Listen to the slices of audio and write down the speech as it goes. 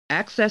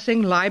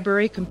Accessing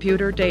library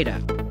computer data.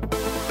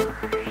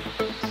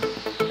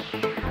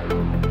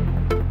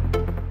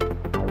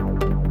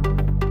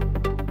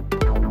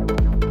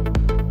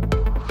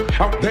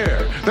 Out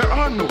there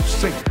are no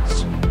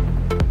saints.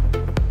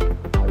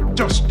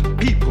 Just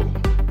people.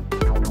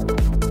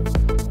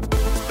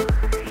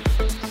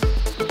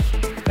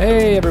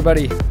 Hey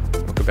everybody,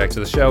 welcome back to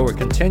the show. We're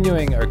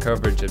continuing our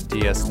coverage of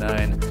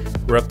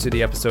DS9. We're up to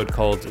the episode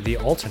called The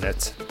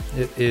Alternate.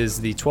 It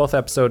is the 12th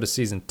episode of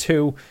Season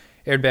 2,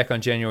 aired back on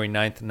January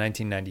 9th,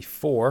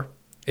 1994.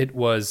 It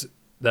was,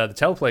 the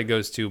teleplay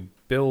goes to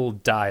Bill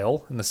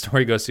Dial, and the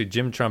story goes to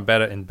Jim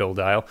Trombetta and Bill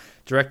Dial,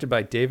 directed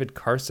by David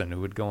Carson,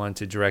 who would go on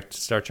to direct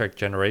Star Trek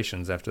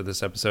Generations after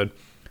this episode.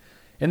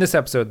 In this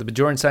episode, the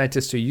Bajoran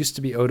scientist who used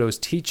to be Odo's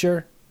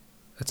teacher,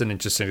 that's an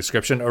interesting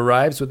description,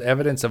 arrives with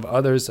evidence of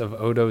others of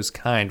Odo's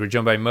kind. We're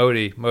joined by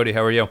Modi. Modi,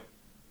 how are you?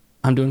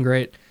 I'm doing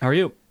great. How are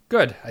you?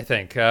 Good, I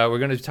think. We're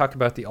going to talk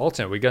about the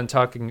alternate. We got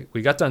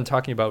done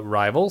talking about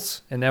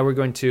Rivals, and now we're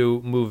going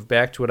to move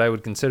back to what I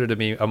would consider to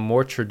be a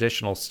more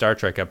traditional Star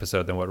Trek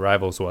episode than what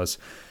Rivals was.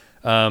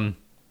 Trying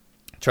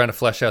to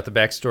flesh out the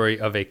backstory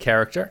of a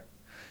character.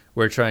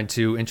 We're trying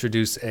to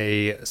introduce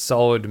a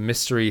solid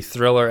mystery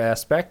thriller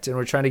aspect, and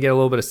we're trying to get a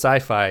little bit of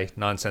sci-fi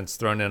nonsense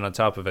thrown in on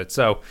top of it.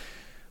 So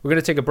we're going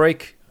to take a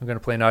break. I'm going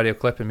to play an audio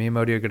clip, and me and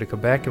Modi are going to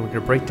come back, and we're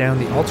going to break down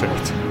the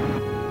alternate.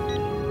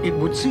 It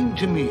would seem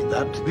to me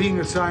that, being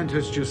a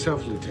scientist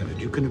yourself, Lieutenant,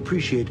 you can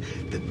appreciate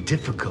the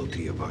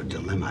difficulty of our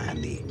dilemma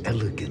and the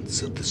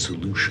elegance of the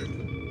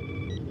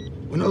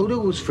solution. When Odo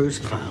was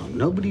first found,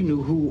 nobody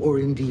knew who or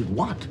indeed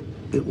what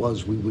it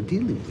was we were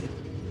dealing with.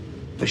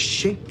 A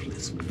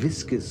shapeless,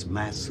 viscous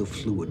mass of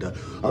fluid,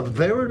 a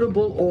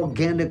veritable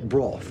organic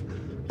broth.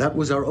 That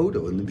was our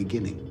Odo in the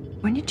beginning.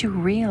 When did you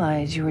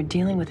realize you were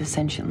dealing with a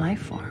sentient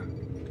life form?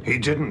 He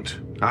didn't.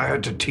 I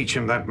had to teach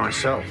him that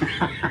myself.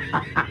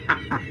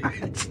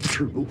 It's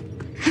true.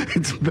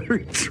 It's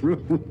very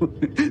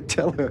true.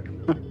 Tell her.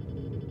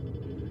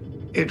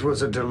 It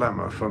was a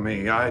dilemma for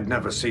me. I had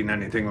never seen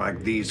anything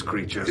like these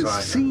creatures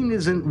either. Seen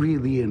isn't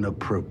really an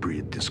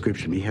appropriate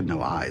description. He had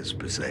no eyes,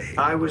 per se.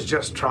 I was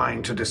just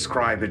trying to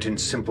describe it in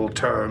simple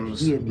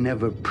terms. He had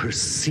never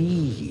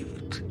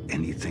perceived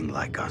anything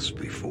like us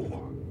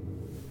before.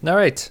 All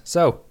right,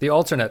 so the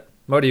alternate.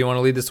 Modi, you want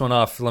to lead this one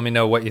off? Let me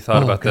know what you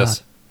thought about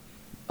this.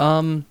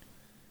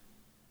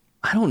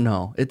 I don't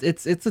know.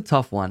 It's a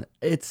tough one.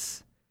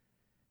 It's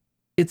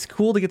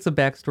cool to get some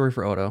backstory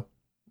for Odo,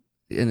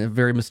 and a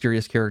very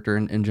mysterious character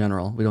in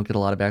general. We don't get a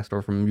lot of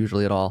backstory from him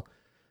usually at all.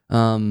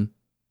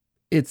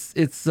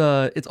 It's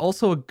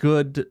also a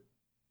good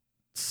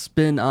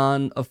spin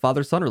on a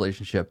father-son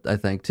relationship, I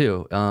think,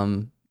 too.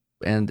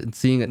 And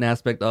seeing an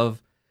aspect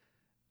of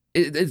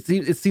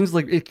it seems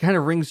like it kind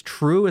of rings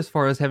true as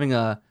far as having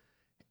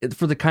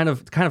for the kind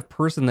of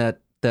person that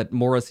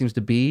Mora seems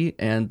to be,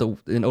 and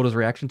in Odo's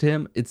reaction to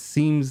him, it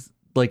seems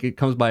like it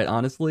comes by it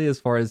honestly, as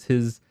far as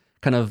his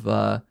kind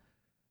of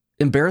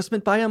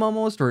embarrassment by him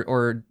almost,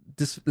 or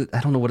I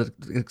don't know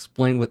what to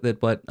explain with it,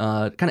 but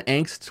kind of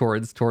angst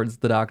towards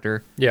the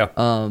Doctor. Yeah.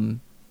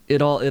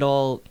 It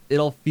all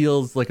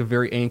feels like a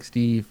very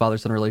angsty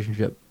father-son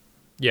relationship.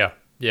 Yeah.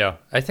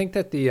 I think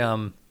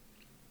that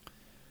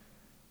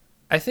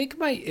I think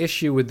my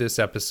issue with this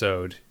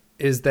episode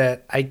is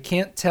that I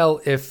can't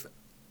tell if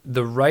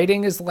the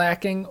writing is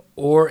lacking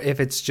or if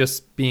it's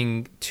just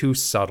being too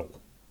subtle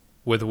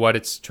with what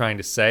it's trying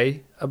to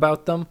say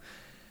about them.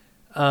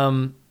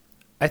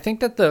 I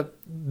think that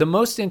the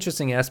most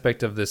interesting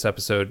aspect of this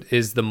episode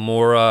is the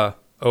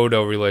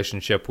Mora-Odo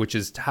relationship, which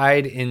is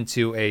tied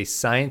into a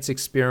science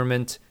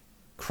experiment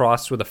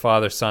crossed with a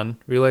father-son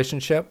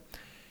relationship.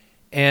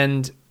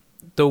 And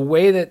the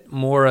way that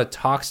Mora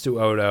talks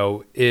to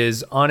Odo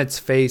is on its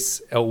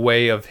face a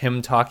way of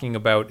him talking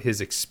about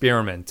his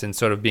experiment and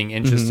sort of being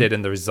interested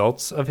in the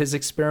results of his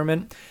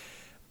experiment.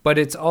 But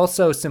it's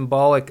also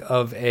symbolic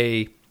of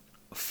a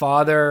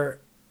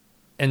father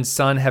and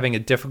son having a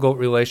difficult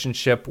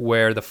relationship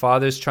where the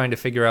father's trying to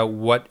figure out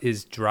what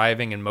is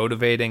driving and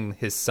motivating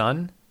his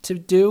son to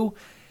do,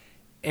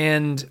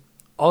 and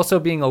also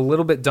being a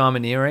little bit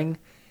domineering.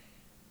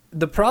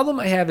 The problem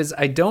I have is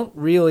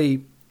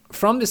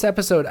from this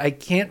episode, I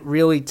can't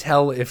really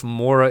tell if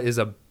Mora is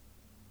a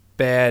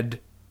bad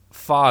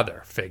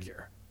father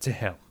figure to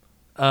him.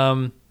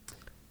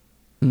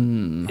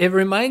 It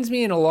reminds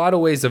me in a lot of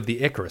ways of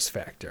the Icarus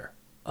Factor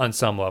on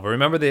some level.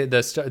 Remember the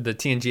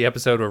TNG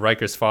episode where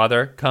Riker's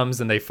father comes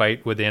and they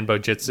fight with the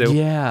Enbo Jitsu?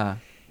 Yeah.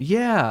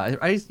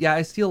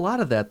 I see a lot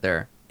of that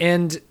there.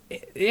 And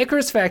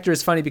Icarus Factor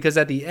is funny because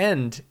at the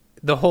end,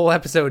 the whole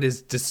episode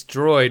is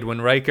destroyed when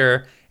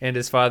Riker and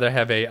his father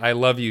have a I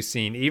love you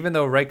scene, even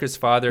though Riker's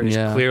father is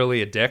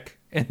clearly a dick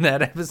in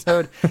that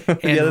episode.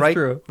 And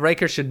true.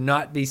 Riker should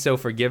not be so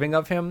forgiving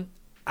of him.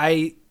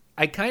 I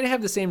kind of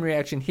have the same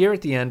reaction here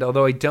at the end,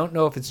 although I don't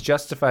know if it's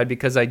justified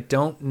because I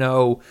don't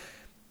know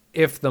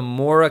if the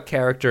Mora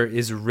character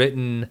is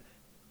written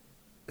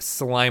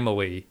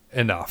slimily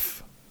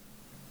enough.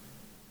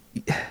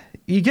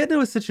 You get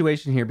into a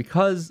situation here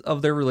because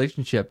of their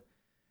relationship.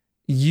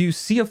 you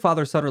see a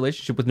father-son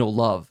relationship with no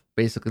love.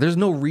 Basically, there's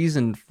no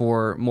reason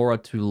for Mora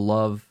to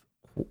love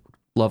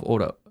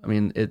Odo. I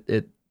mean,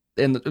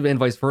 and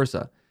vice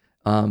versa.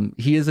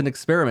 He is an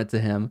experiment to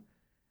him,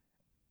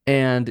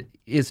 and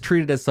is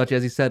treated as such,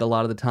 as he said, a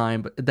lot of the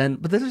time. But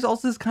there's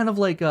also this kind of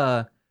like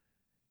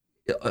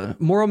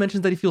Moro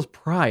mentions that he feels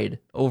pride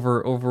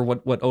over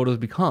what Odo's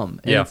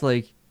become, and it's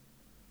like,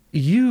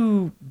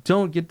 you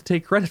don't get to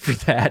take credit for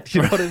that.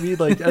 You know what I mean?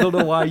 Like, I don't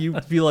know why you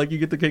feel like you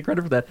get to take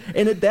credit for that.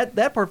 And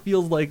that part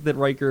feels like that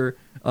Riker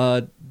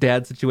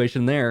dad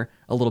situation there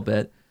a little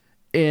bit.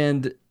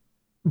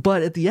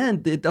 But at the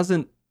end, it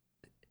doesn't.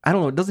 I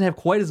don't know. It doesn't have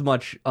quite as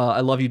much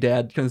 "I love you,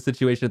 Dad" kind of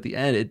situation at the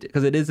end,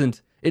 because it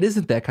isn't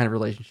that kind of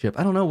relationship.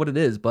 I don't know what it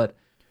is, but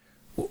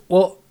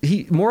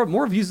he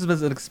more views him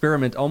as an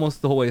experiment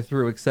almost the whole way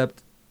through,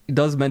 except he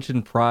does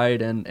mention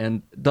pride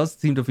and does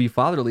seem to be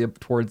fatherly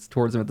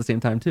towards him at the same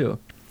time too.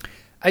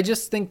 I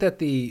just think that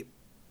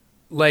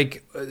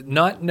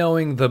not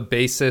knowing the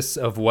basis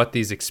of what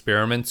these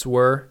experiments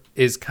were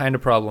is kind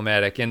of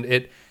problematic, and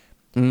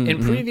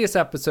in previous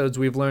episodes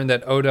we've learned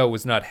that Odo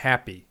was not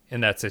happy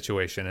in that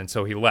situation, and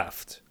so he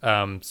left.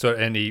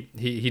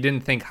 He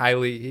didn't think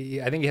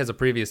highly. I think he has a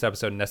previous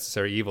episode in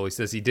Necessary Evil. He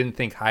says he didn't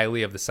think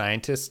highly of the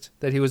scientist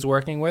that he was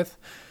working with,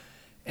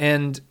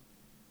 and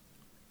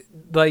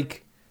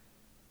like,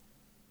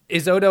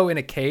 is Odo in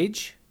a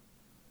cage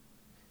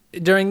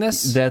during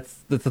this? That's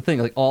the thing.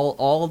 Like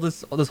all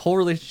this whole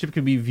relationship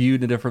can be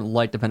viewed in a different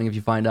light depending if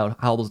you find out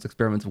how those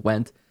experiments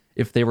went.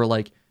 If they were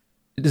like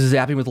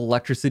zapping with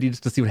electricity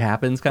just to see what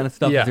happens kind of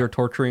stuff. Yeah. If they were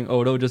torturing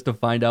Odo just to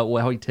find out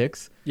how he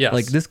ticks. Yes.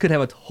 Like, this could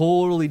have a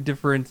totally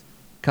different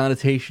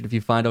connotation if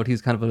you find out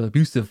he's kind of an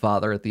abusive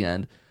father at the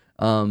end.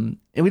 And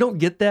we don't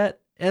get that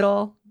at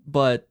all,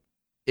 but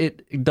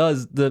it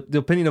does. The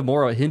opinion of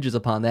Moro hinges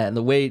upon that, and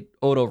the way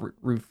Odo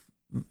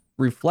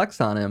reflects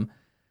on him,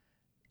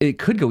 it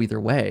could go either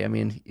way. I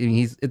mean,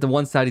 he's at the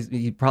one side,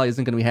 he probably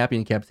isn't going to be happy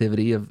in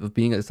captivity of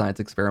being a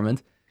science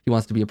experiment. He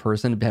wants to be a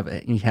person.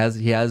 He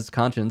has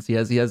conscience. He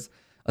has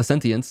a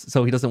sentience,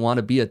 so he doesn't want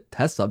to be a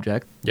test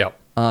subject. Yep.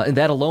 And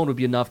that alone would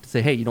be enough to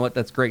say, hey, you know what?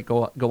 That's great.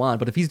 Go on.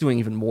 But if he's doing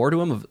even more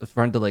to him, of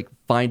trying to like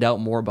find out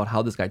more about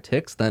how this guy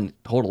ticks, then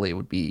totally it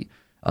would be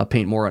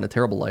paint more in a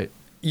terrible light.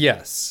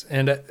 Yes,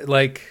 and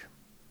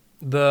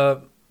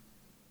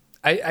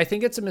I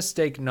think it's a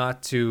mistake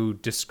not to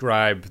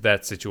describe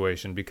that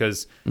situation,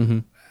 because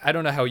I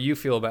don't know how you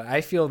feel about it.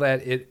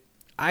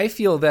 I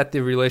feel that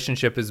the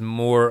relationship is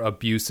more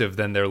abusive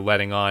than they're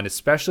letting on,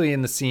 especially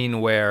in the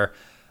scene where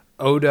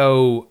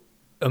Odo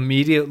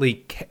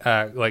immediately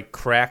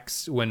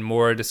cracks when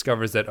Mora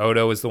discovers that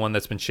Odo is the one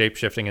that's been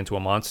shapeshifting into a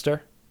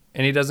monster,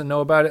 and he doesn't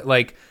know about it.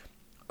 Like,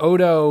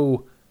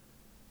 Odo,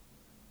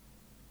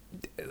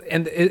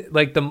 and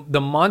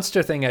the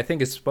monster thing, I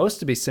think, is supposed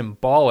to be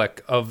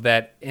symbolic of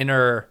that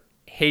inner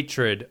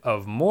hatred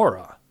of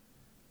Mora.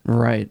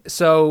 Right.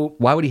 So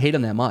why would he hate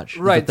him that much?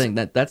 Right. The thing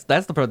that's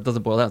the part that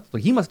doesn't boil down.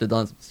 Like, he must have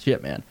done some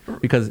shit, man.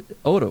 Because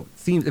Odo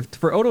seems,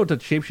 for Odo to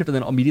shapeshift and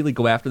then immediately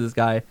go after this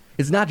guy,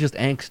 it's not just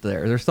angst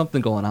there. There's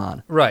something going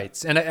on. Right.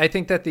 And I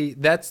think that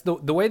that's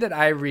the way that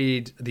I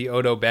read the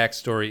Odo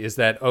backstory is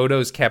that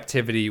Odo's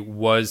captivity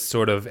was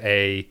sort of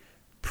a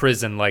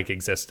prison-like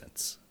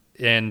existence.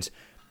 And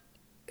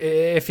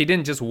if he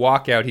didn't just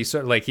walk out,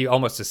 he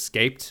almost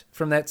escaped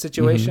from that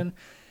situation.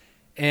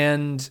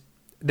 And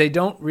they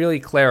don't really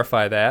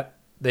clarify that.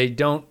 They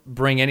don't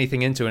bring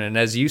anything into it. And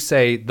as you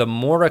say, the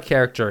Mora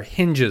character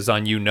hinges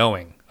on you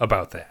knowing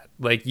about that.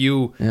 Like,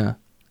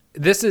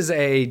 this is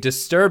a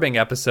disturbing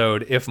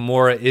episode if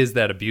Mora is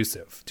that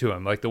abusive to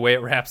him. Like, the way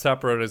it wraps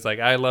up, Odo's like,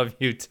 I love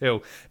you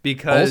too,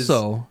 because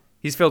also,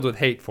 he's filled with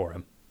hate for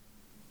him.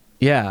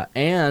 Yeah,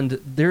 and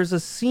there's a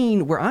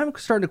scene where I'm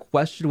starting to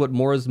question what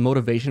Mora's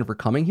motivation for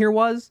coming here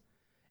was.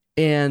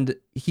 And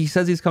he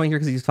says he's coming here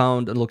because he's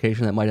found a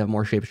location that might have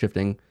more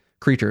shape-shifting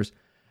creatures.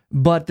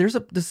 But there's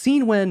the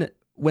scene when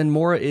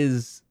Mora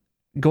is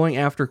going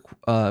after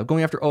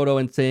Odo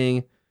and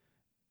saying,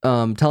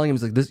 telling him,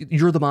 like, this,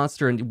 you're the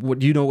monster, and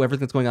what, you know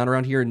everything that's going on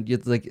around here, and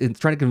it's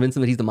trying to convince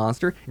him that he's the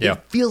monster. Yeah.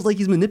 It feels like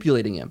he's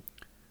manipulating him.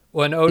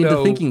 When Odo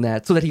into thinking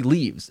that, so that he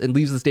leaves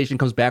the station,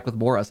 comes back with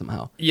Mora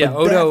somehow. Yeah,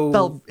 like,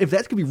 Odo. If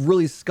that could be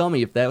really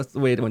scummy, if that was the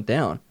way it went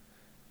down.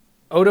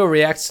 Odo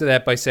reacts to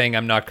that by saying,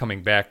 "I'm not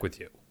coming back with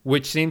you,"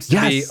 which seems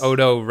to be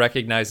Odo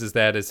recognizes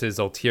that as his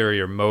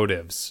ulterior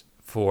motives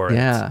for it.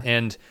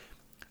 And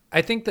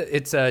I think that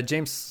it's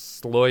James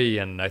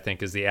Sloyan, I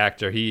think, is the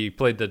actor. He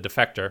played the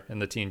Defector in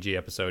the TNG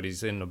episode.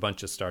 He's in a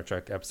bunch of Star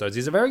Trek episodes.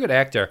 He's a very good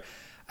actor.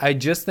 I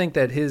just think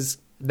that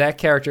that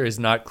character is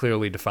not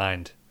clearly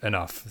defined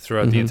enough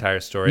throughout the entire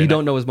story. You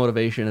don't know his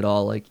motivation at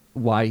all, like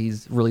why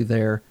he's really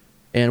there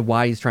and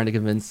why he's trying to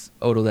convince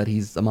Odo that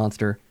he's a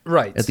monster.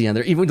 Right. At the end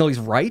there, even though he's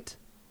right.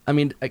 I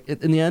mean,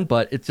 in the end,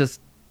 but it's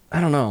just, I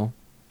don't know.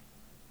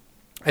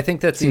 I think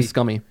that seems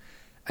scummy.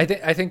 I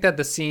think that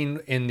the scene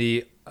in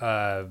the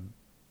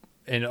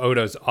in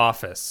Odo's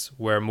office,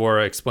 where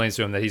Mora explains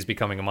to him that he's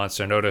becoming a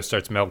monster, and Odo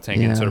starts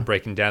melting and sort of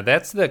breaking down.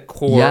 That's the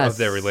core of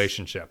their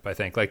relationship, I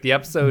think. Like, the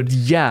episode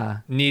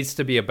needs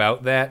to be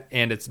about that,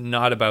 and it's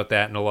not about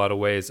that in a lot of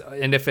ways.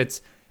 And if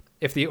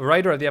the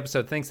writer of the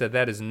episode thinks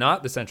that is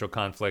not the central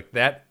conflict,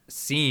 that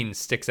scene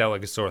sticks out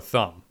like a sore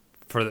thumb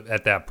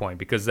at that point,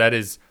 because that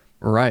is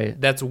right.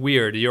 That's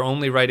weird. You're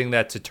only writing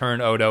that to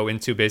turn Odo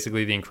into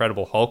basically the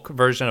Incredible Hulk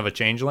version of a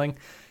changeling,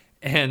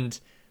 and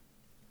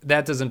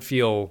that doesn't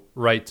feel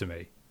right to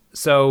me.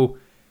 So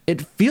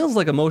it feels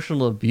like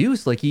emotional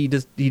abuse. Like he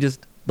just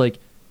like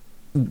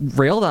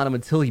railed on him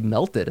until he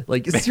melted.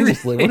 Like,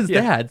 seriously, what is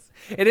that?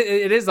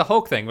 It is the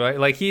Hulk thing, right?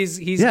 Like, he's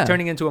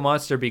turning into a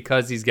monster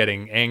because he's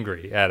getting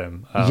angry at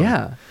him.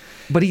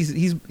 But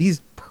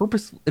he's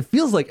purpose. It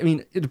feels like, I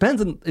mean, it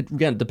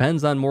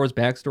depends on Mora's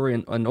backstory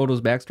and Odo's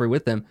backstory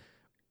with them,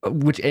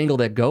 which angle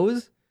that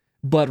goes.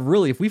 But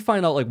really, if we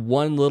find out like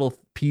one little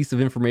piece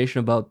of information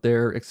about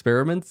their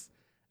experiments,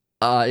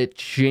 it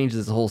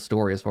changes the whole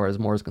story as far as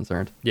Mora's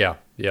concerned. Yeah.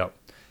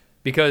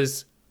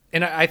 Because,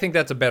 and I think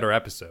that's a better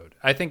episode.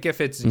 I think if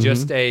it's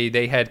just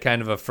they had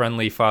kind of a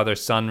friendly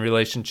father-son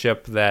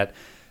relationship that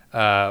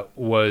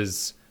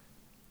was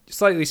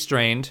slightly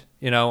strained,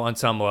 on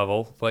some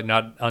level, like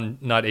not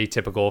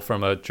atypical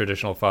from a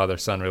traditional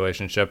father-son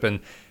relationship,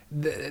 and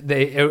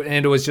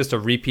it was just a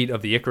repeat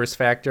of the Icarus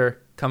Factor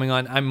coming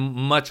on, I'm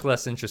much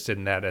less interested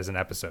in that as an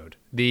episode.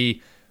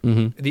 The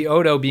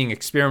Odo being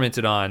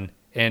experimented on,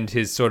 and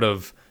his sort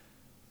of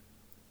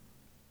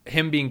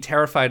him being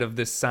terrified of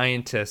this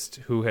scientist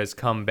who has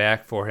come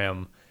back for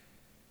him.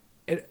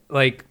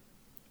 Like,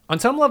 on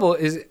some level,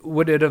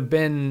 would it have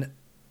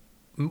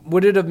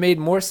made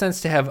more sense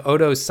to have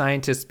Odo's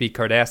scientists be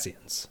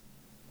Cardassians?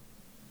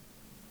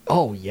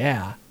 Oh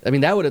yeah, I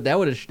mean that would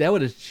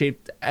have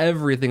shaped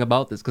everything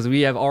about this, because we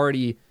have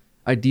already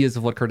ideas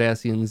of what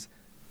Cardassians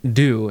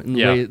do and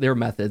their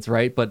methods,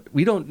 right? But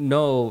we don't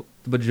know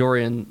the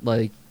Bajorian,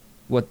 like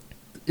what.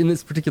 In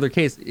this particular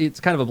case, it's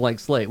kind of a blank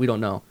slate. We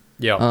don't know.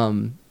 Yeah.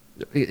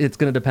 It's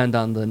going to depend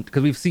on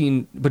because we've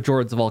seen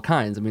Bajorans of all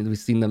kinds. I mean, we've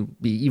seen them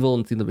be evil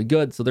and seen them be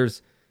good. So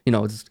there's,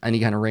 it's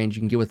any kind of range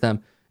you can get with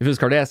them. If it was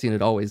Cardassian,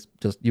 it always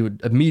you would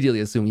immediately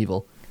assume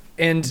evil.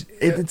 And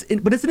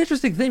but it's an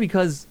interesting thing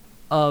because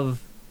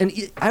of, and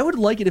I would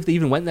like it if they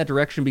even went in that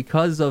direction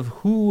because of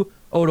who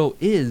Odo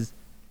is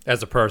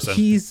as a person.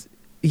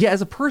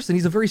 As a person,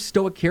 he's a very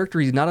stoic character.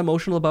 He's not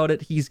emotional about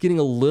it. He's getting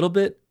a little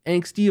bit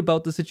angsty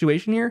about the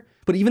situation here.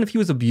 But even if he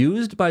was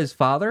abused by his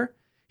father,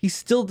 he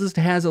still just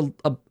has a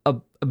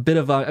bit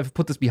of a I've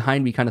put this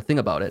behind me kind of thing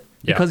about it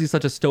because he's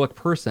such a stoic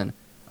person.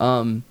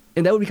 And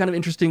that would be kind of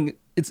interesting.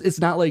 It's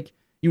not like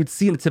you would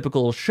see in a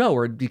typical show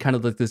where it'd be kind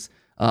of like this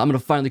I'm going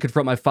to finally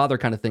confront my father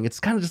kind of thing. It's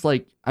kind of just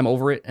like I'm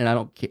over it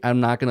and I'm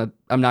not going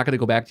to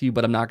go back to you,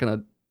 but I'm not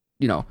going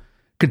to,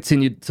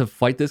 continue to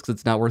fight this because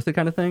it's not worth it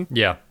kind of thing.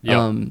 Yeah.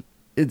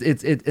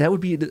 That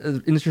would be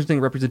an interesting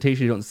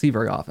representation you don't see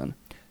very often.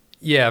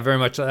 Yeah, very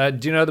much.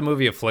 Do you know the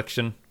movie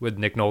Affliction with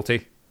Nick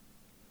Nolte?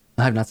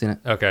 I have not seen it.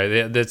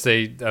 Okay, that's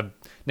Nick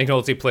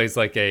Nolte plays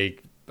like a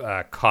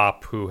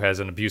cop who has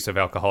an abusive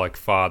alcoholic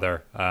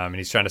father, and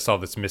he's trying to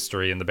solve this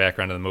mystery in the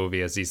background of the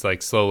movie as he's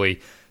like slowly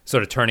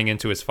sort of turning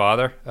into his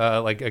father,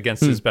 like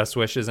against his best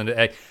wishes.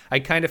 And I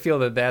kind of feel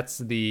that that's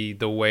the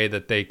way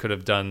that they could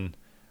have done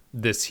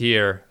this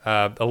here.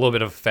 A little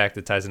bit of a fact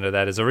that ties into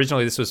that is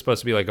originally this was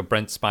supposed to be like a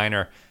Brent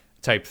Spiner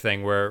type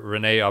thing where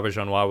Rene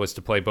Auberjonois was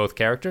to play both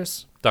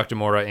characters, Dr.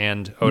 Mora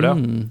and Odo.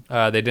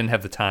 They didn't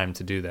have the time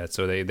to do that,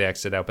 so they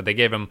exited out. But they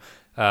gave him,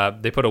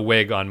 they put a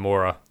wig on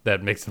Mora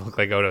that makes it look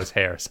like Odo's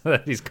hair, so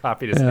that he's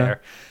copied his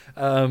hair.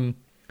 I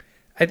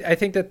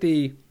think that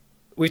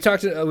we've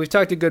talked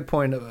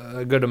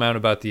a good amount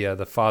about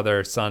the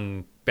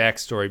father-son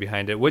backstory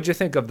behind it. What'd you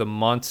think of the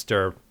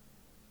monster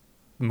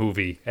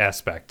movie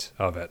aspect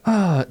of it?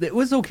 It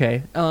was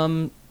okay.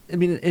 I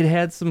mean, it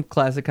had some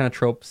classic kind of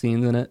trope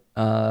scenes in it.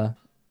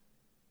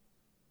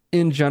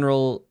 In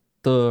general,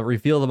 the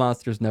reveal of the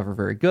monster is never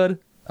very good.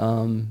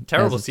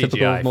 Terrible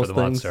CGI for the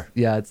monster.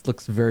 Yeah, it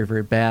looks very,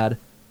 very bad.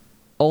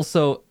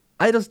 Also,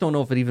 I just don't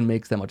know if it even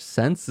makes that much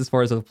sense as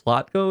far as the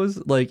plot goes.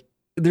 Like,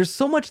 there's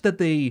so much that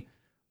they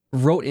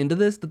wrote into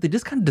this that they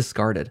just kind of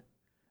discarded.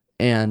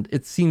 And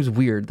it seems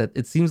weird that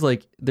it seems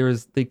like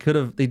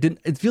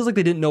it feels like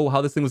they didn't know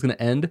how this thing was going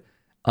to end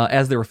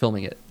as they were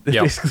filming it,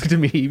 basically to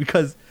me,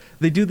 because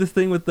they do this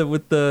thing with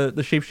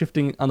the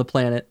shape-shifting on the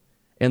planet,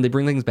 and they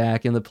bring things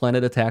back, and the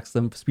planet attacks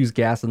them, spews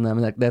gas in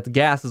them, and that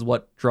gas is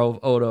what drove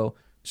Odo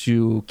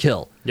to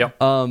kill. Yep.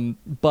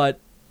 But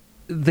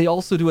they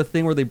also do a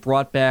thing where they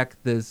brought back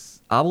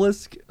this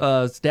obelisk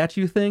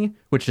statue thing,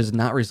 which is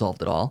not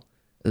resolved at all.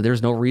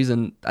 There's no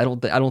reason. I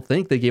don't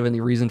think they gave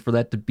any reason for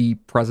that to be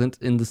present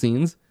in the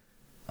scenes.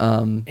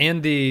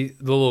 And the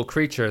little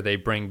creature they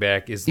bring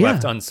back is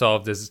left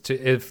unsolved as to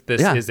if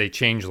this is a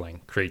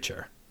changeling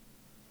creature.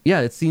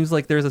 Yeah, it seems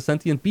like there's a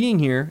sentient being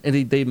here,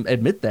 and they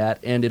admit that,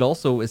 and it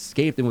also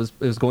escaped and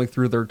was going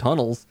through their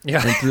tunnels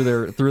and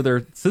through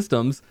their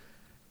systems.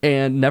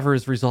 and never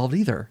is resolved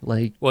either.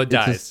 Like, Well, it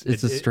dies.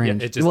 It's just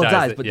strange. It just well,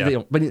 dies, it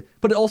dies, but yeah.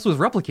 but it also is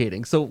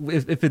replicating. So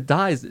if it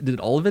dies, did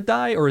all of it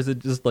die, or is it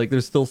just like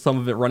there's still some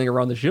of it running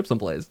around the ship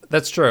someplace?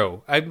 That's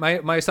true.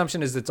 My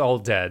assumption is it's all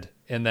dead,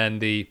 and then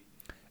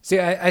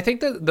I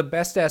think that the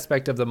best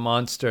aspect of the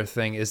monster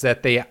thing is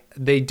that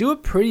they do a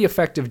pretty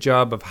effective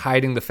job of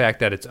hiding the fact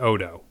that it's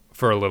Odo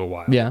for a little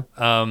while. Yeah.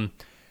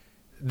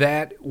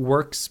 That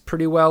works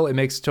pretty well. It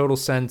makes total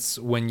sense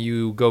when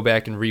you go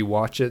back and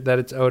rewatch it that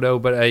it's Odo.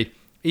 But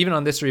even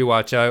on this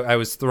rewatch, I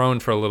was thrown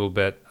for a little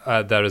bit.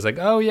 That I was like,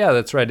 oh yeah,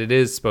 that's right. It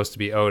is supposed to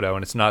be Odo,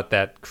 and it's not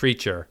that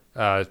creature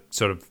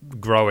sort of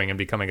growing and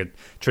becoming a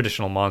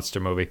traditional monster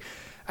movie.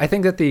 I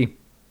think that the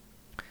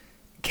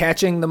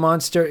catching the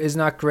monster is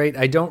not great.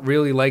 I don't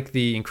really like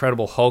the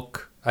Incredible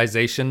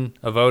Hulkization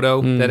of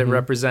Odo that it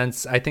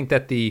represents. I think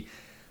that the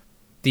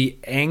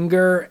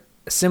anger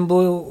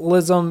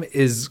symbolism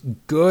is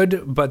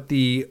good, but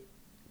the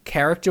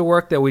character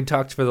work that we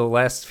talked for the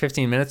last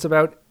 15 minutes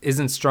about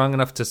isn't strong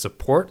enough to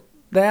support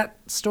that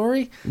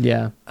story.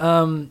 Yeah.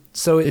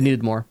 So It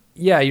needed more.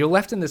 yeah, you're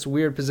left in this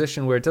weird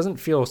position where it doesn't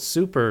feel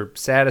super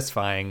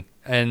satisfying,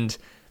 and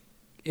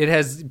it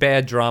has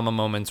bad drama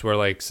moments where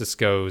like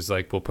Sisko's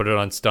like, we'll put it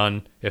on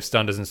Stun. If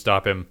Stun doesn't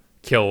stop him,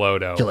 kill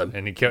Odo. Kill him,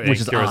 And which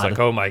is Kira's odd. like,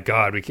 oh my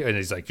god, and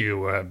he's like,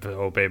 you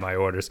obey my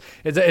orders.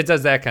 It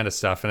does that kind of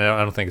stuff, and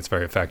I don't think it's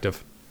very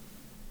effective.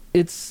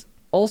 It's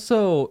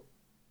also,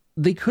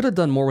 they could have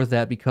done more with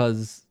that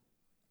because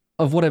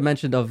of what I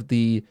mentioned of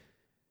we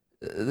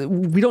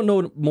don't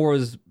know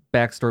Mora's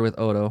backstory with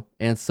Odo,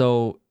 and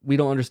so we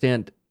don't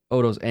understand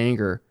Odo's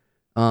anger,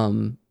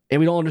 and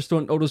we don't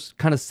understand Odo's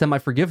kind of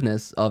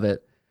semi-forgiveness of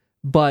it.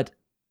 But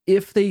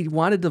if they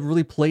wanted to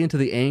really play into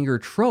the anger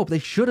trope, they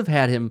should have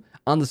had him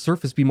on the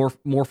surface be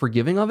more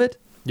forgiving of it,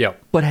 Yeah.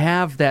 but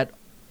have that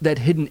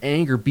hidden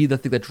anger be the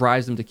thing that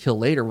drives him to kill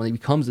later when he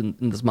becomes in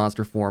this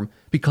monster form,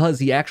 because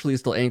he actually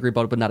is still angry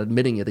about it but not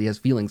admitting it. He has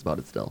feelings about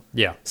it still.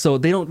 Yeah. So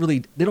they don't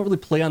really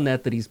play on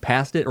that he's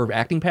past it or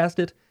acting past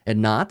it,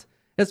 and not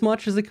as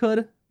much as they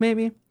could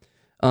maybe.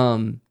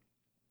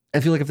 I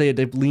feel like if they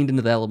had leaned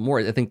into that a little more,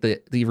 I think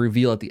the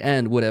reveal at the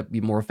end would have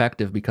been more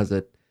effective, because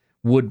it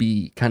would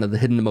be kind of the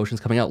hidden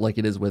emotions coming out like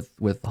it is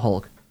with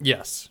Hulk.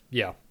 Yes.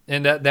 Yeah.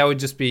 And that would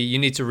just be, you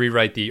need to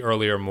rewrite the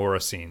earlier Mora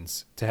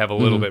scenes to have a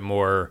little bit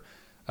more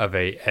of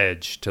a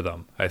edge to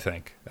them, I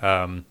think.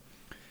 And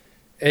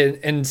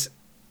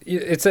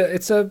it's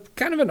a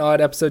kind of an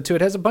odd episode too.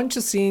 It has a bunch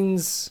of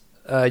scenes.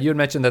 You had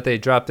mentioned that they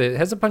dropped it. It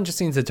has a bunch of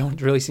scenes that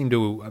don't really seem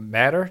to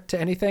matter to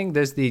anything.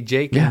 There's the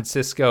Jake and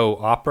Sisko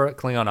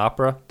Klingon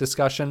opera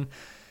discussion.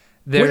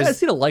 There's a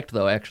scene I liked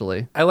though,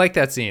 actually. I like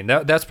that scene.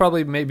 That's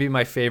probably maybe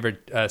my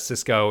favorite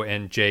Sisko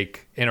and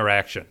Jake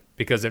interaction,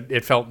 because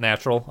it felt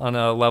natural on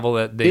a level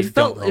that they don't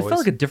always. It felt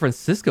like a different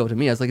Sisko to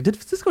me. I was like, did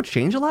Sisko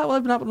change a lot while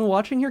I've not been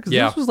watching here? Because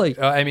this was like,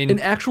 an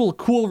actual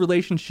cool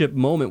relationship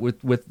moment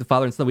with the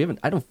father and son.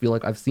 I don't feel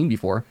like I've seen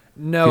before.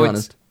 No, to be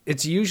honest.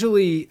 It's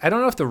usually, I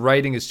don't know if the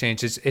writing has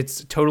changed.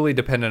 It's totally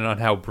dependent on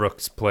how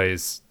Brooks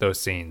plays those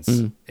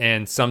scenes,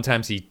 and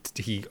sometimes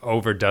he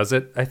overdoes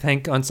it, I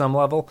think, on some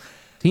level.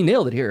 He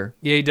nailed it here.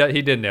 Yeah,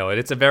 he did nail it.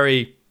 It's a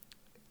very,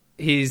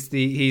 he's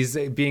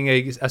being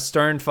a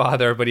stern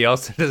father, but he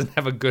also doesn't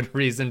have a good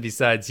reason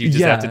besides you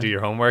just have to do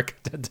your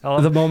homework to tell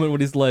him. The moment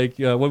when he's like,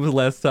 when was the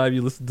last time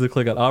you listened to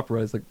Klingon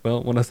opera? It's like,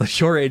 well, when I was like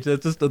your age.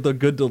 That's just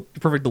the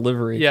perfect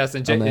delivery. Yes,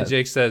 and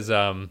Jake says,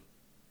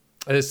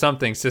 there's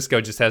something,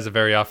 Sisko just has a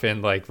very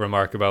offhand like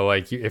remark about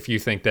like, if you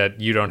think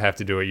that you don't have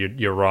to do it,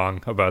 you're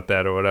wrong about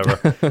that or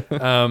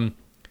whatever.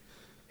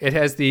 It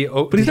has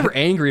but he's never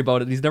angry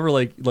about it. He's never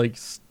like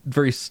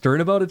very stern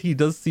about it. He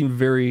does seem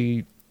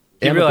very.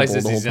 He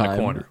realizes the whole he's in time. a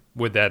corner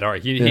with that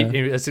argument.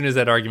 He, as soon as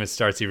that argument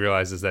starts, he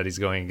realizes that he's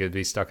going to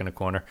be stuck in a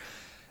corner.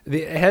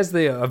 It has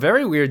a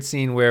very weird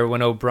scene where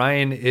when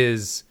O'Brien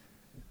is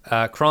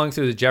crawling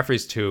through the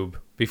Jeffries tube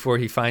before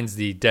he finds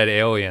the dead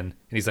alien, and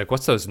he's like,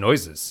 "What's those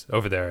noises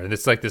over there?" And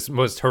it's like this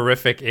most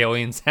horrific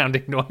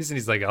alien-sounding noise, and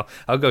he's like,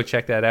 "I'll go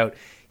check that out."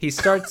 He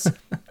starts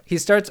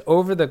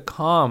over the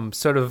comm,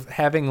 sort of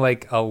having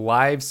like a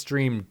live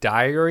stream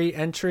diary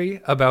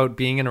entry about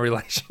being in a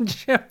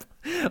relationship,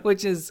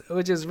 which is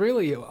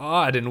really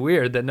odd and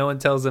weird that no one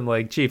tells him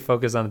like, "Chief,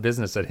 focus on the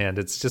business at hand."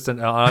 It's just an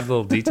odd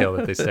little detail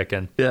that they stick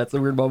in. Yeah, it's a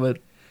weird moment.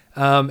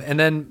 And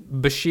then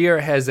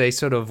Bashir has a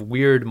sort of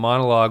weird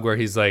monologue where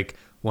he's like,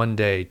 "One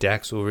day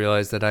Dax will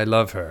realize that I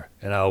love her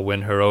and I'll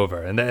win her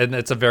over," and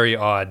it's a very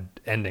odd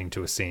ending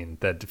to a scene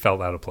that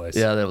felt out of place.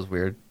 Yeah, that was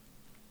weird.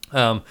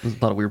 There's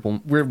a lot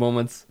of weird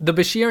moments. The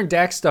Bashir and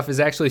Dax stuff is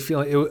actually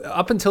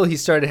up until he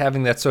started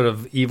having that sort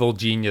of evil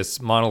genius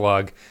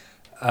monologue.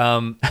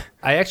 I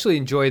actually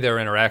enjoy their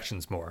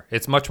interactions more.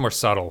 It's much more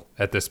subtle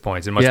at this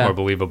point and much more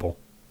believable.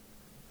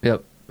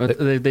 Yep,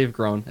 they've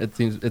grown. It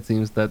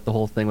seems that the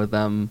whole thing with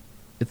them,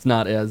 it's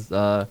not as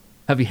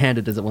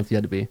heavy-handed as it once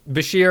had to be.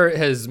 Bashir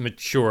has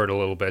matured a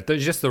little bit.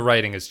 Just the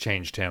writing has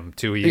changed him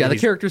too. The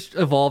character's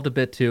evolved a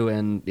bit too,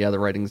 and the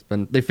writing's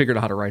they figured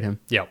out how to write him.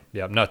 Yeah,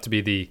 not to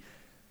be the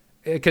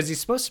because he's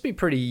supposed to be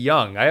pretty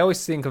young. I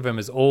always think of him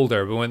as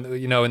older, but when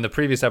in the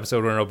previous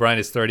episode when O'Brien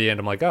is 38,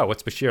 I'm like, oh,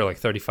 what's Bashir, like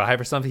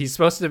 35 or something? He's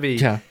supposed to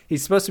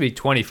be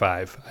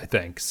 25, I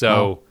think.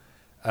 So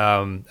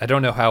I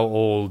don't know how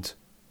old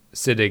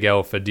Siddig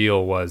El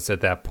Fadil was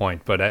at that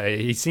point, but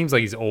he seems like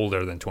he's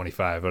older than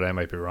 25, but I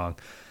might be wrong.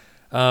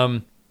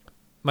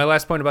 My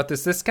last point about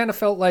this kind of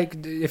felt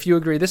like, if you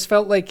agree, this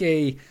felt like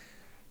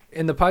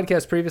in the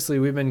podcast previously,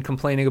 we've been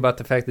complaining about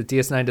the fact that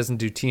DS9 doesn't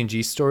do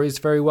TNG stories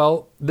very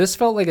well. This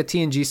felt like a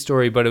TNG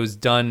story, but it was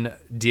done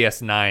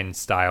DS9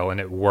 style, and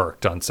it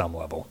worked on some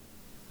level.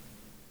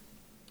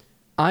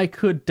 I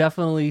could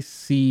definitely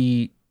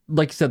see,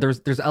 like you said,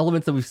 there's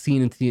elements that we've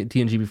seen in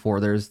TNG before.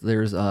 There's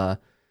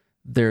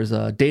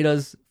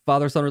Data's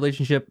father-son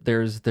relationship.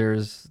 There's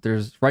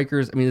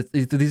Riker's. I mean,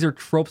 these are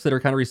tropes that are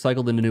kind of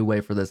recycled in a new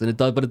way for this, and it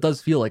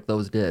does feel like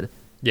those did.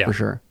 Yeah, for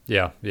sure.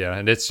 Yeah,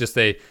 and it's just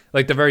the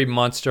very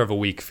monster of a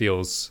week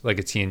feels like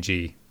a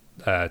TNG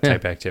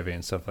type activity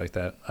and stuff like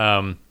that.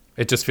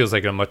 It just feels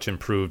like a much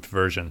improved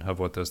version of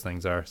what those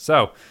things are.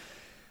 So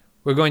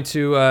we're going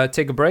to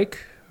take a break.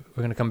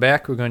 We're going to come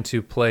back. We're going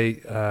to play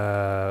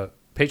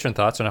patron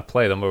thoughts, or not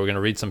play them, but we're going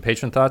to read some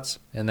patron thoughts,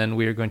 and then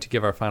we are going to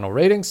give our final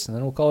ratings, and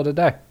then we'll call it a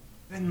day.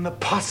 Then the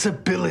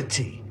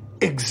possibility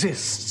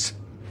exists.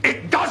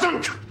 It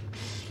doesn't!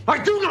 I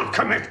do not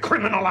commit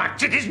criminal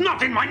acts. It is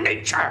not in my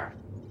nature.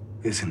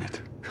 Isn't it?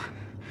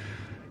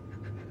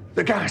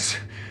 The gas.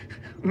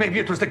 Maybe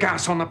it was the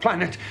gas on the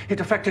planet.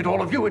 It affected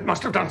all of you. It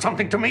must have done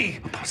something to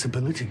me. A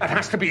possibility. That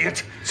has to be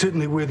it.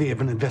 Certainly worthy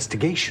of an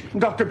investigation.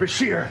 Dr.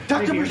 Bashir.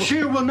 Dr.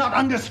 Bashir will not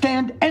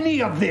understand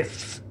any of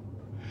this.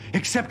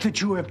 Except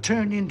that you have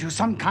turned into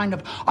some kind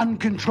of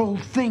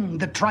uncontrolled thing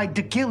that tried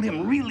to kill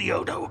him. Really,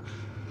 Odo?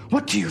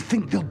 What do you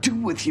think they'll do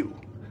with you?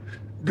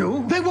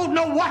 Do? They won't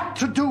know what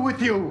to do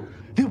with you.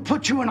 They'll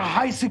put you in a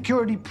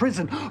high-security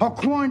prison or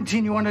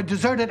quarantine you on a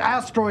deserted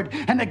asteroid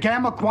in the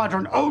Gamma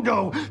Quadrant.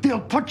 Odo, they'll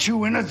put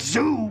you in a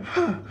zoo.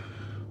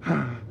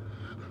 I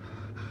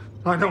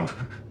don't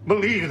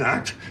believe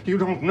that. You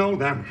don't know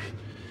them.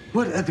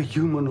 What other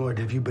humanoid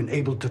have you been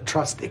able to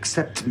trust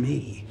except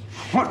me?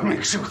 What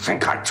makes you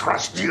think I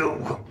trust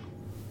you?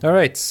 All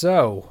right,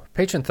 so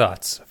patron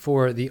thoughts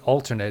for the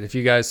alternate. If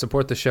you guys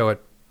support the show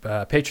at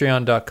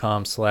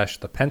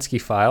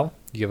patreon.com/thepensky-file.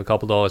 You give a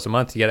couple $1 a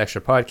month, you get extra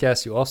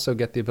podcasts. You also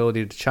get the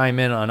ability to chime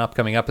in on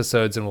upcoming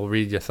episodes, and we'll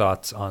read your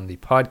thoughts on the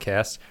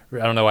podcast. I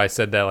don't know why I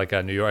said that like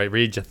a New York.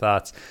 Read your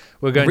thoughts.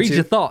 We're going read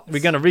your thoughts. We're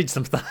going to read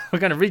some. We're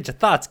going to read your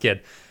thoughts,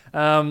 kid.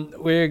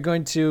 We're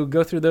going to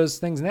go through those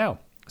things now.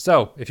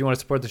 So if you want to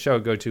support the show,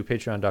 go to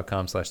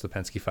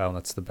patreon.com/thepensky-file, and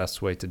that's the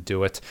best way to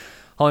do it.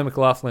 Holly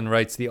McLaughlin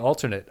writes, The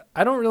Alternate.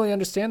 I don't really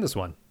understand this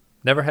one.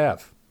 Never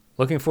have.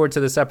 Looking forward to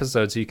this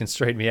episode so you can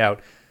straighten me out.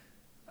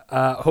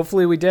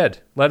 Hopefully we did.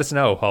 Let us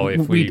know, Holly,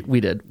 if we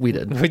did.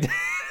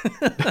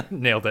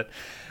 Nailed it.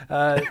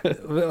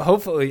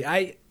 Hopefully.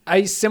 I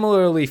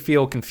similarly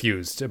feel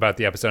confused about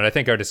the episode. I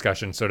think our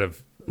discussion sort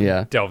of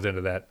delved into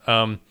that.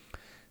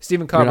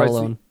 Stephen Cobb writes,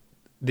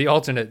 The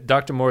Alternate.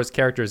 Dr. Moore's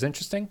character is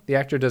interesting. The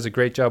actor does a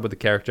great job with the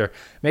character,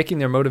 making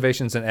their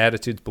motivations and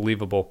attitudes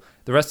believable.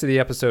 The rest of the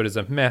episode is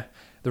a meh.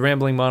 The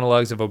rambling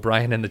monologues of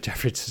O'Brien and the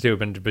Jeffrey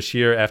Stube and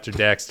Bashir after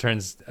Dax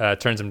turns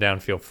him down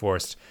feel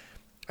forced.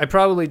 I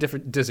probably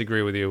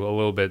disagree with you a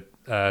little bit,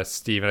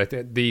 Steve. And I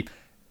think the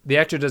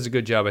actor does a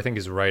good job. I think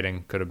his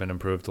writing could have been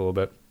improved a little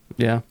bit.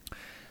 Yeah.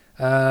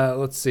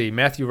 Let's see.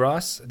 Matthew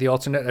Ross, The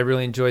Alternate. I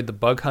really enjoyed the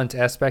bug hunt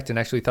aspect and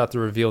actually thought the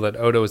reveal that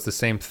Odo is the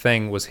same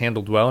thing was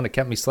handled well, and it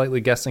kept me slightly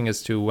guessing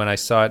as to when I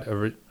saw it.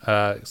 When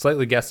I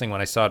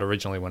saw it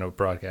originally when it was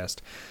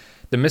broadcast.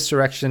 The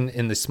misdirection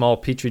in the small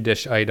petri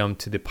dish item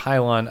to the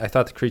pylon. I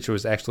thought the creature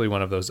was actually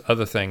one of those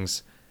other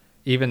things.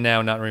 Even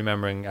now, not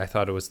remembering, I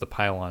thought it was the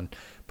pylon.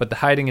 But the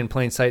hiding in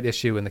plain sight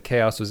issue and the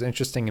chaos was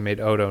interesting and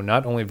made Odo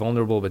not only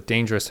vulnerable but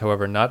dangerous,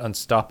 however, not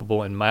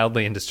unstoppable and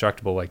mildly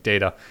indestructible like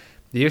Data.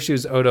 The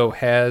issues Odo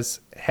has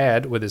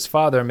had with his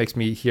father makes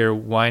me hear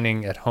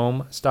whining at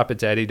home. Stop it,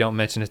 Daddy. Don't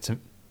mention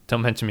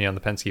me on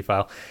the Pensky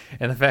file.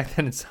 And the fact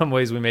that in some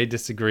ways we may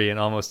disagree and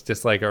almost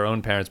dislike our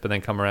own parents, but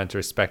then come around to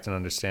respect and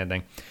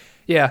understanding.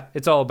 Yeah,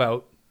 it's all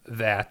about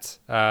that.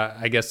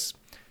 I guess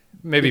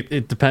maybe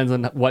it depends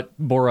on what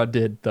Bora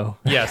did, though.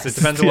 Yes, it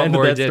depends on what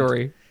Bora did.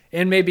 Story.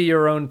 And maybe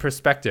your own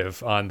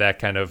perspective on that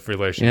kind of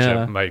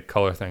relationship might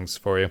color things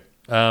for you.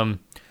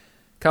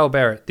 Kyle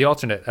Barrett, The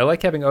Alternate. I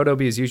like having Odo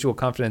be his usual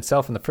confident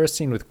self in the first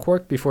scene with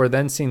Quark before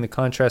then seeing the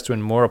contrast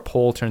when Mora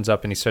Pol turns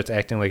up and he starts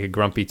acting like a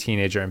grumpy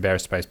teenager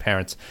embarrassed by his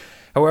parents.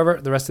 However,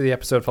 the rest of the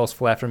episode falls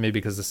flat for me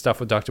because the stuff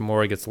with Dr.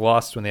 Mora gets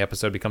lost when the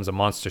episode becomes a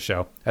monster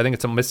show. I think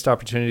it's a missed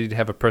opportunity to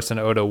have a person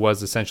Odo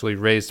was essentially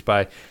raised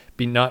by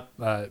not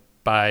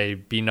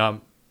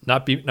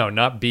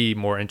be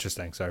more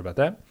interesting. Sorry about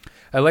that.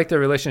 I like their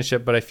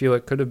relationship, but I feel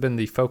it could have been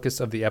the focus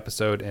of the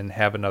episode and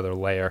have another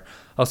layer.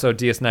 Also,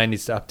 DS9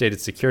 needs to update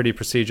its security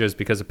procedures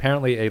because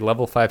apparently a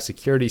level 5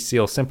 security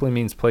seal simply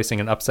means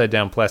placing an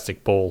upside-down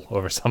plastic bowl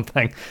over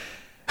something.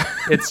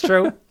 It's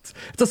true.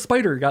 It's a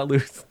spider got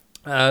loose.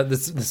 The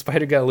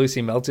spider got loose.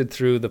 He melted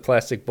through the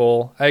plastic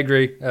bowl. I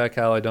agree,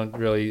 Kyle. I don't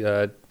really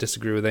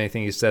disagree with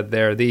anything you said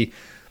there.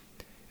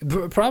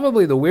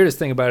 Probably the weirdest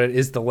thing about it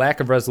is the lack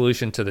of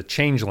resolution to the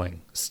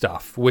changeling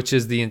stuff, which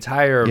is the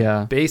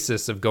entire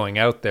basis of going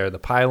out there. The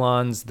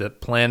pylons, the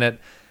planet,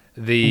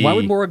 Why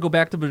would Mora go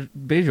back to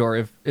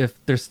Bajor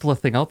if there's still a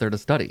thing out there to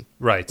study?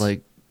 Right.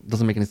 Like,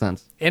 doesn't make any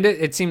sense. And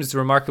it seems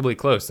remarkably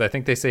close. I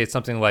think they say it's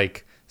something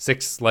like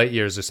 6 light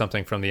years or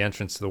something from the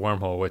entrance to the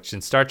wormhole, which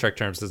in Star Trek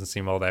terms doesn't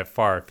seem all that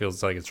far. It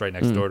feels like it's right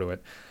next door to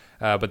it.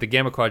 But the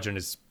Gamma Quadrant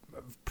is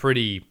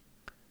pretty...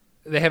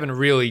 They haven't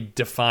really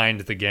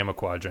defined the Gamma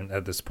Quadrant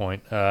at this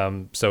point,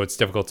 so it's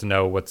difficult to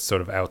know what's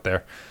sort of out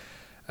there.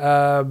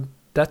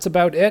 That's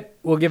about it.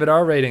 We'll give it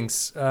our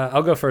ratings.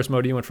 I'll go first.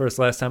 Modi, you went first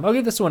last time. I'll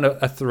give this one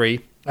a 3.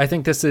 I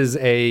think this is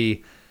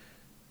a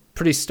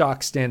pretty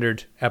stock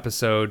standard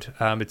episode.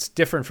 It's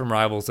different from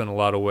Rivals in a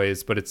lot of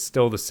ways, but it's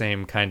still the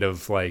same kind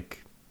of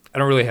like... I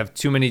don't really have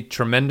too many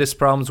tremendous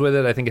problems with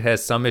it. I think it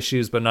has some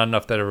issues, but not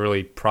enough that are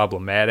really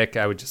problematic.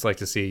 I would just like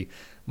to see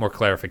more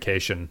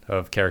clarification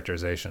of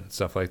characterization,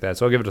 stuff like that.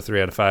 So I'll give it a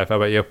 3 out of 5. How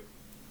about you?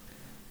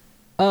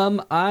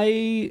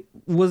 I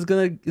was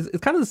gonna. It's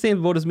kind of the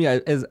same boat as me.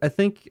 As I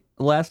think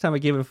last time I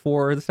gave it a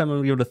 4. This time I'm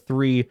gonna give it a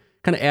 3.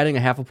 Kind of adding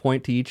a half a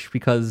point to each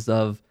because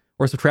of,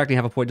 or subtracting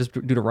half a point just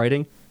due to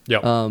writing.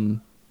 Yeah.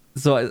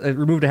 So I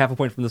removed a half a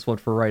point from this one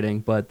for writing,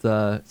 but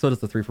so does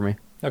the 3 for me.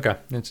 Okay.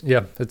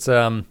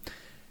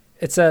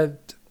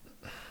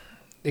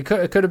 It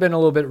could have been a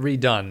little bit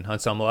redone on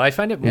some level. I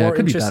find it more it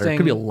could interesting. Be better. It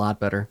could be a lot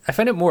better. I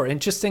find it more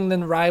interesting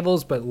than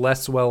Rivals, but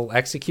less well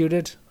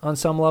executed on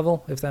some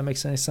level, if that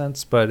makes any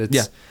sense. But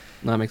it's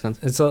that makes sense.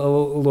 It's a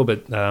little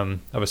bit of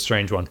a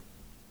strange one.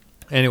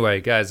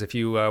 Anyway, guys, if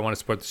you want to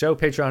support the show,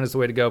 Patreon is the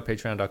way to go.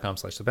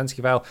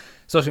 Patreon.com/The File.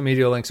 Social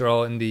media links are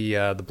all in the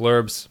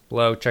blurbs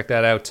below. Check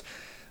that out.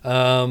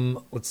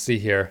 Let's see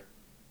here.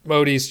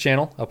 Modi's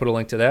channel. I'll put a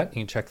link to that.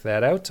 You can check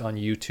that out on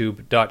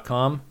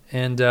youtube.com.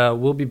 And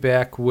we'll be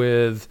back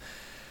with...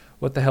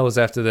 What the hell is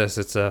after this?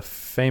 It's a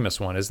famous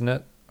one, isn't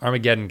it?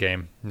 Armageddon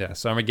Game.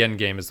 Yes, Armageddon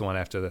Game is the one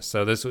after this.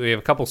 So we have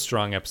a couple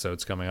strong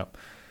episodes coming up.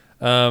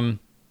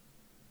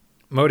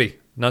 Modi,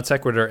 non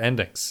sequitur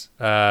endings.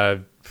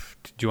 Do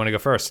you want to go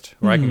first?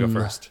 Or I can go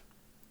first?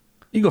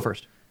 You go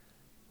first.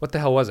 What the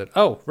hell was it?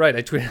 Oh, right.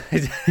 I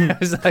tweeted. I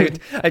was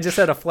like, I just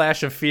had a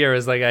flash of fear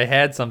as like I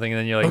had something, and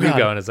then you're like, you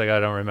go, and it's like I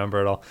don't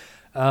remember it all.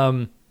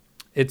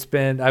 It's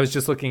been. I was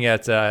just looking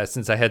at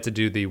since I had to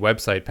do the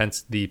website,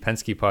 the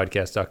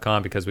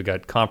PenskePodcast.com, because we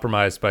got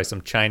compromised by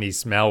some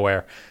Chinese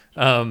malware.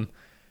 I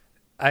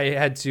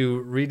had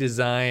to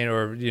redesign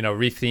or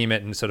retheme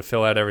it and sort of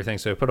fill out everything.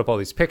 So I put up all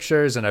these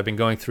pictures, and I've been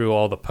going through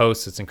all the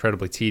posts. It's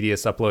incredibly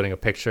tedious uploading a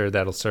picture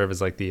that'll serve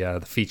as like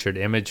the featured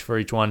image for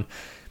each one.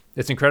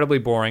 It's incredibly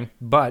boring,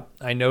 but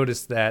I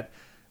noticed that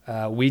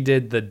we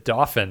did the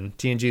Dauphin,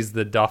 TNG's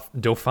the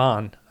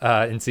Dauphin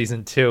in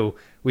season 2.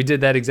 We did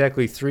that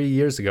exactly 3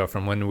 years ago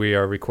from when we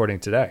are recording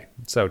today.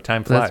 So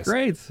time flies.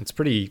 That's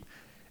great.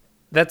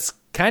 That's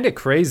kind of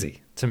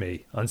crazy to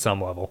me on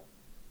some level.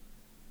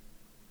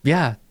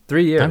 Yeah.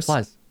 3 years. Time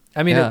flies.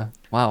 I mean,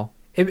 wow.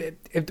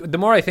 The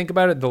more I think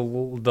about it, the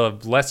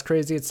less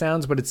crazy it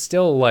sounds, but it's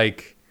still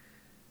like...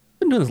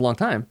 Been doing this a long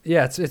time.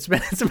 Yeah, it's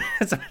been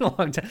a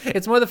long time.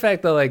 It's more the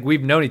fact that like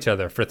we've known each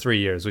other for 3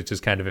 years, which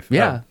is kind of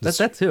that's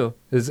that too.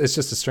 It's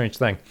just a strange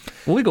thing.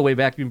 Well, we go way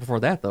back even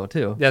before that though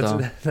too. That's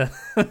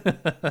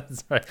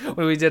right.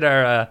 When we did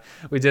our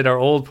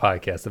old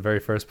podcast, the very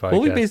first podcast.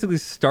 Well, we basically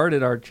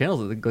started our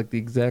channels at like the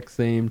exact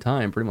same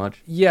time, pretty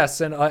much.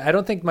 Yes, and I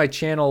don't think my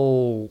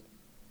channel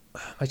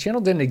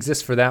didn't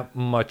exist for that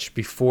much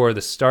before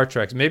the Star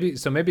Trek. Maybe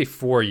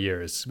 4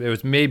 years. It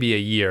was maybe a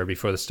year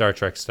before the Star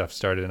Trek stuff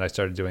started, and I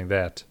started doing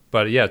that.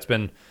 But yeah, it's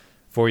been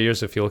 4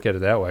 years if you look at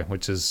it that way,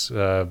 which is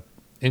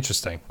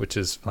interesting, which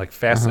is like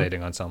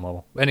fascinating on some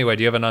level. Anyway,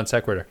 do you have a non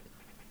sequitur?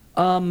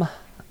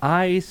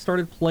 I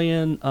started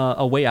playing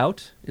A Way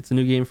Out. It's a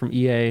new game from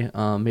EA,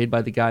 made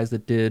by the guys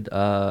that did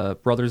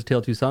Brothers: A Tale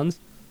of Two Sons.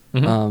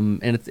 Mm-hmm.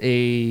 And it's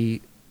a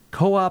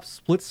co-op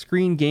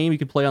split-screen game you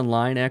can play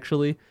online,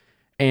 actually.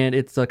 And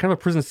it's kind of a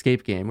prison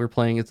escape game. We're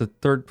playing. It's a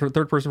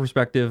third-person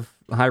perspective,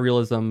 high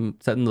realism,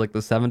 set in like the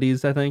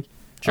 70s, I think.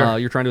 Sure.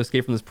 You're trying to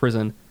escape from this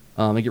prison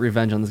and get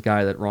revenge on this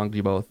guy that wronged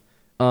you both.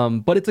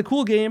 But it's a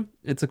cool game.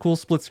 It's a cool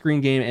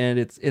split-screen game, and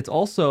it's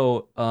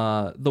also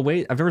the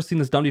way I've never seen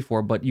this done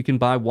before. But you can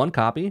buy one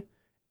copy,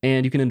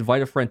 and you can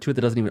invite a friend to it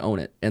that doesn't even own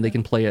it, and they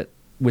can play it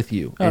with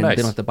you, and nice.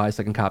 They don't have to buy a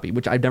second copy.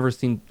 Which I've never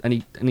seen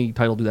any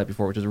title do that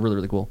before, which is really,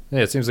 really cool.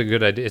 Yeah, it seems like a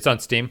good idea. It's on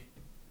Steam.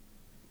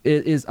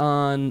 It is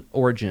on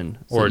Origin.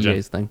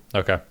 EA's thing.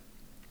 Okay.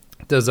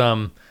 Does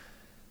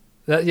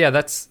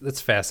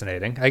that's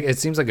fascinating. It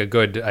seems like a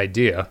good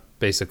idea,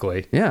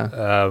 basically.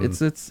 Yeah.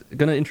 It's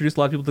gonna introduce a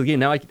lot of people to the game.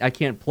 Now I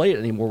can't play it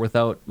anymore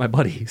without my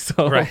buddy,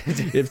 so right.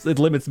 it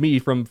limits me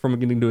from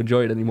getting to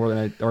enjoy it any more than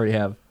I already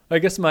have. I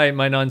guess my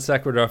non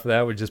sequitur for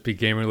that would just be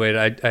game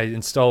related. I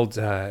installed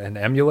an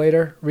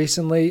emulator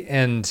recently,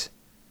 and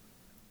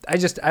I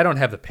don't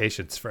have the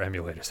patience for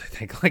emulators. I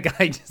think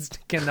I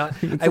just cannot.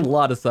 It's a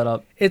lot of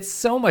setup. It's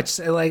so much.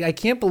 I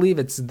can't believe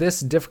it's this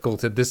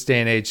difficult at this day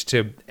and age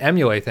to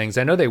emulate things.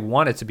 I know they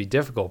want it to be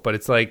difficult, but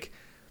it's like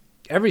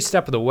every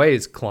step of the way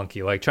is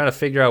clunky. Like trying to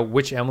figure out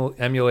which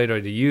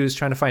emulator to use,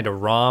 trying to find a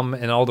ROM,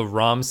 and all the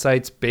ROM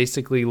sites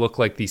basically look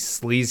like the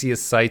sleaziest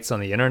sites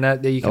on the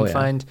internet that you can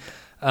find.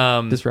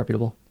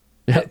 Disreputable.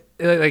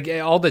 Like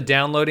all the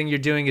downloading you're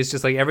doing is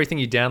just like everything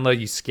you download,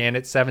 you scan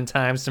it 7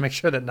 times to make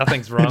sure that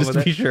nothing's wrong with it. Just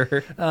to be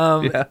sure.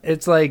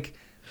 It's like,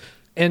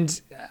 and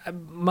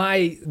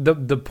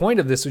the point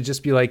of this would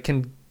just be like,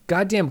 can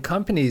goddamn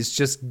companies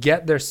just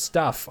get their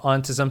stuff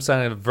onto some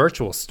kind of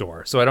virtual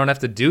store so I don't have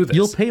to do this?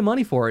 You'll pay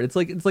money for it. It's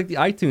like the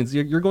iTunes.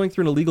 You're going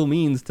through an illegal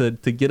means to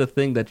get a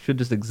thing that should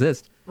just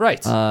exist.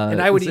 Right.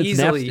 And I would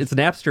easily... It's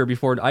Napster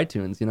before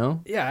iTunes, you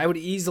know? Yeah, I would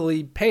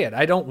easily pay it.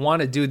 I don't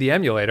want to do the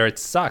emulator. It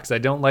sucks. I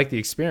don't like the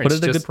experience.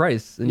 Put it at a good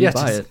price and you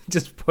buy it.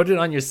 Just put it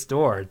on your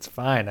store. It's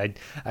fine.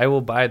 I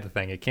will buy the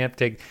thing. It can't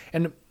take...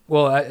 And,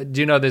 well,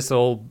 do you know this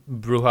old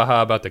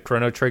brouhaha about the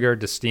Chrono Trigger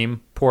to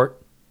Steam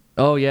port?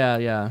 Oh,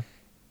 yeah.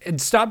 And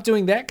stop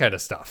doing that kind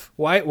of stuff.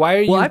 Why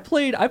are you... Well, I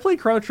played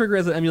Chrono Trigger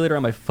as an emulator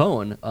on my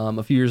phone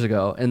a few years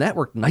ago, and that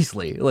worked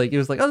nicely. Like, it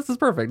was like, oh, this is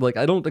perfect. Like,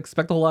 I don't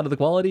expect a whole lot of the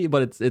quality,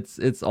 but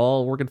it's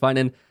all working fine.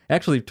 And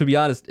actually, to be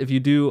honest, if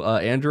you do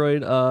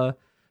Android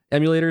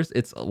emulators,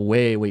 it's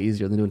way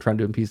easier than trying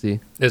to do it in PC.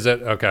 Is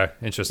it? Okay,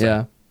 interesting.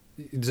 Yeah.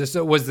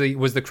 So was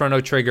the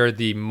Chrono Trigger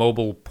the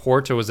mobile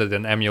port, or was it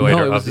an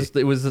emulator? No,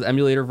 it was an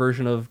emulator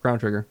version of Chrono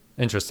Trigger.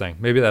 Interesting.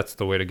 Maybe that's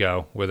the way to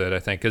go with it, I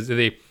think, because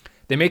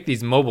they make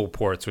these mobile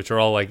ports, which are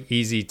all like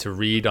easy to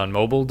read on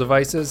mobile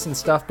devices and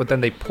stuff, but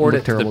then they port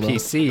it to the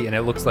PC and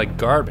it looks like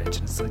garbage.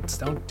 And it's like, just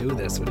don't do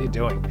this. What are you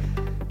doing?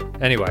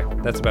 Anyway,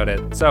 that's about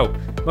it. So,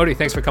 Modi,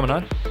 thanks for coming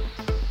on.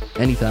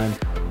 Anytime.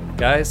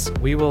 Guys,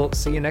 we will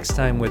see you next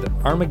time with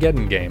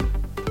Armageddon Game.